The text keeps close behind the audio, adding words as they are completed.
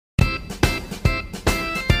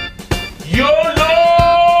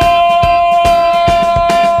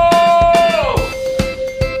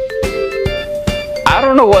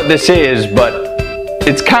know what this is, but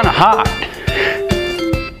it's kind of hot.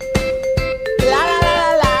 La la la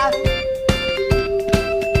la la.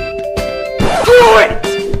 Do it!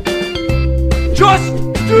 Just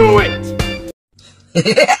do it!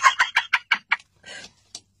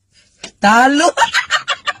 Talo.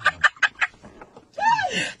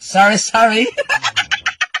 Sorry.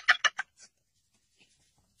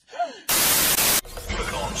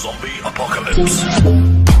 Zombie apocalypse.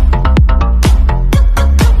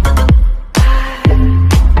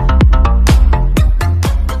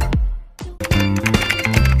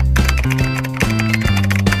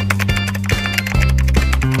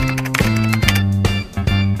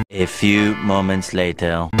 A few moments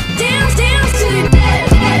later. Dance to the dead.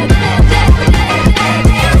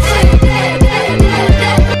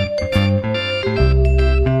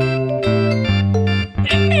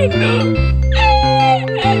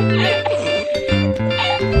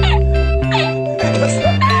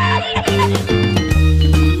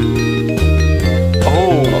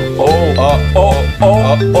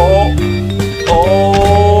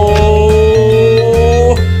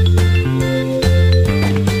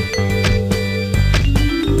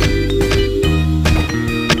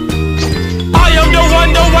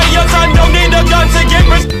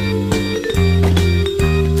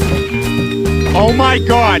 Oh my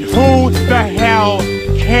God, who the hell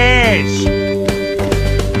cares?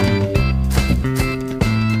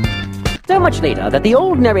 So much later that the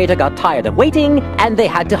old narrator got tired of waiting and they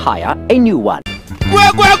had to hire a new one.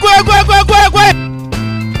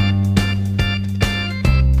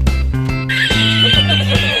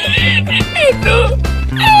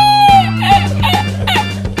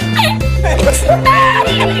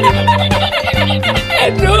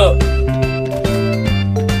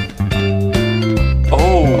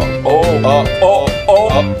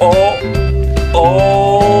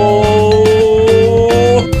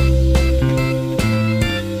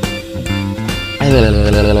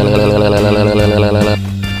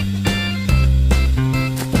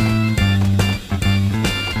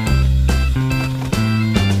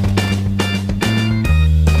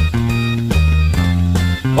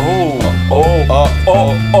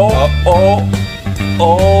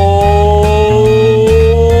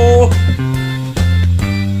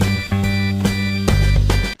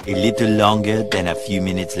 A little longer than a few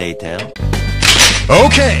minutes later.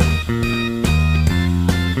 Okay.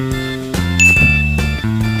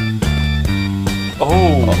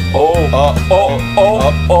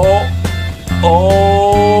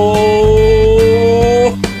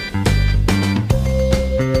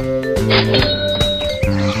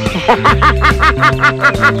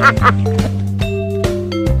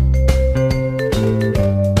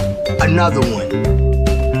 Another one.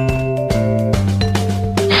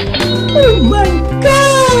 Oh my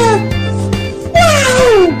God!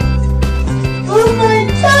 Wow! Oh my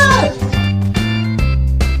God!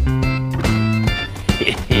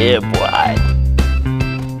 Yeah, boy.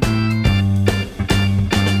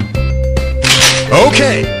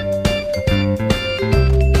 Okay.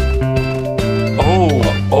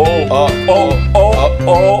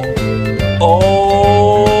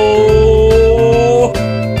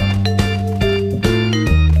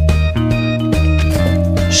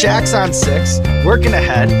 Shaq's on 6, working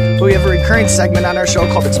ahead, but we have a recurring segment on our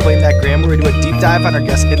show called Explain That Gram, where we do a deep dive on our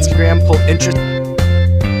guest Instagram, pull interest.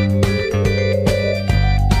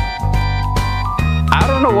 I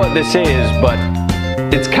don't know what this is, but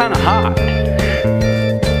it's kind of hot.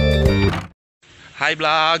 Hi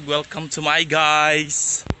vlog, welcome to my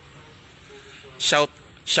guys. Shut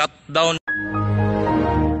down.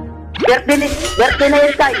 Birthday na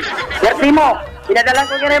yung Sky. Birthday mo. Pinadala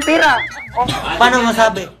ko kaya ng pera. Paano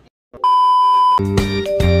masabi?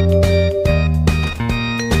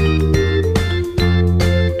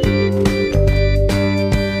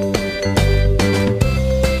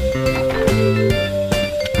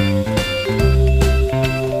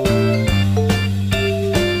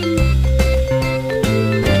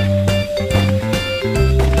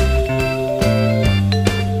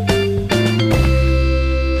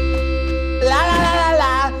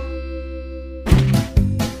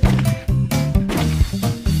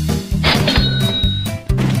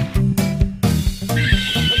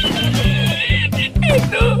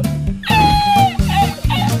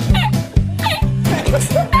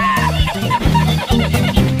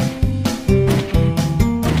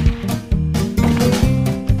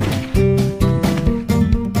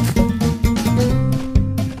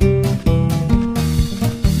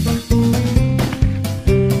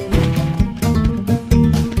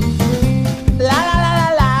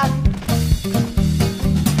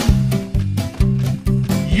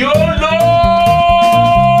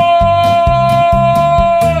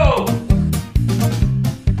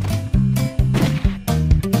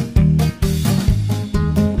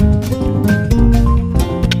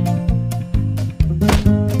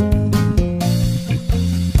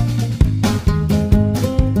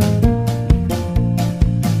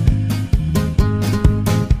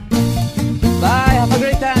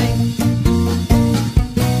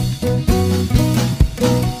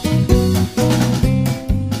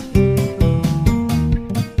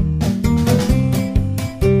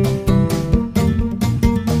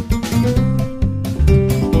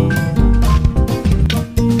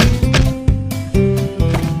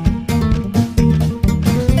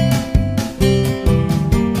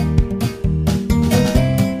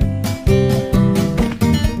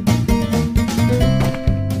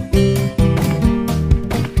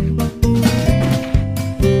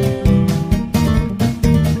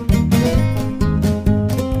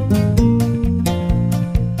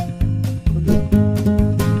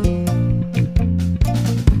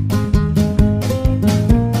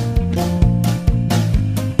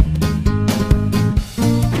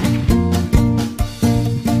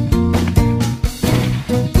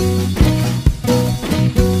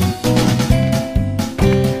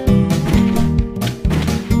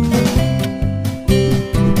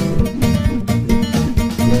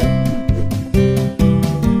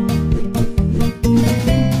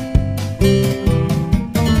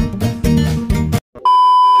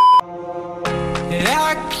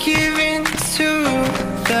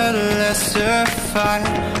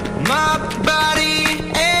 My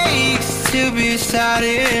body aches to be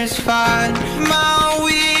satisfied.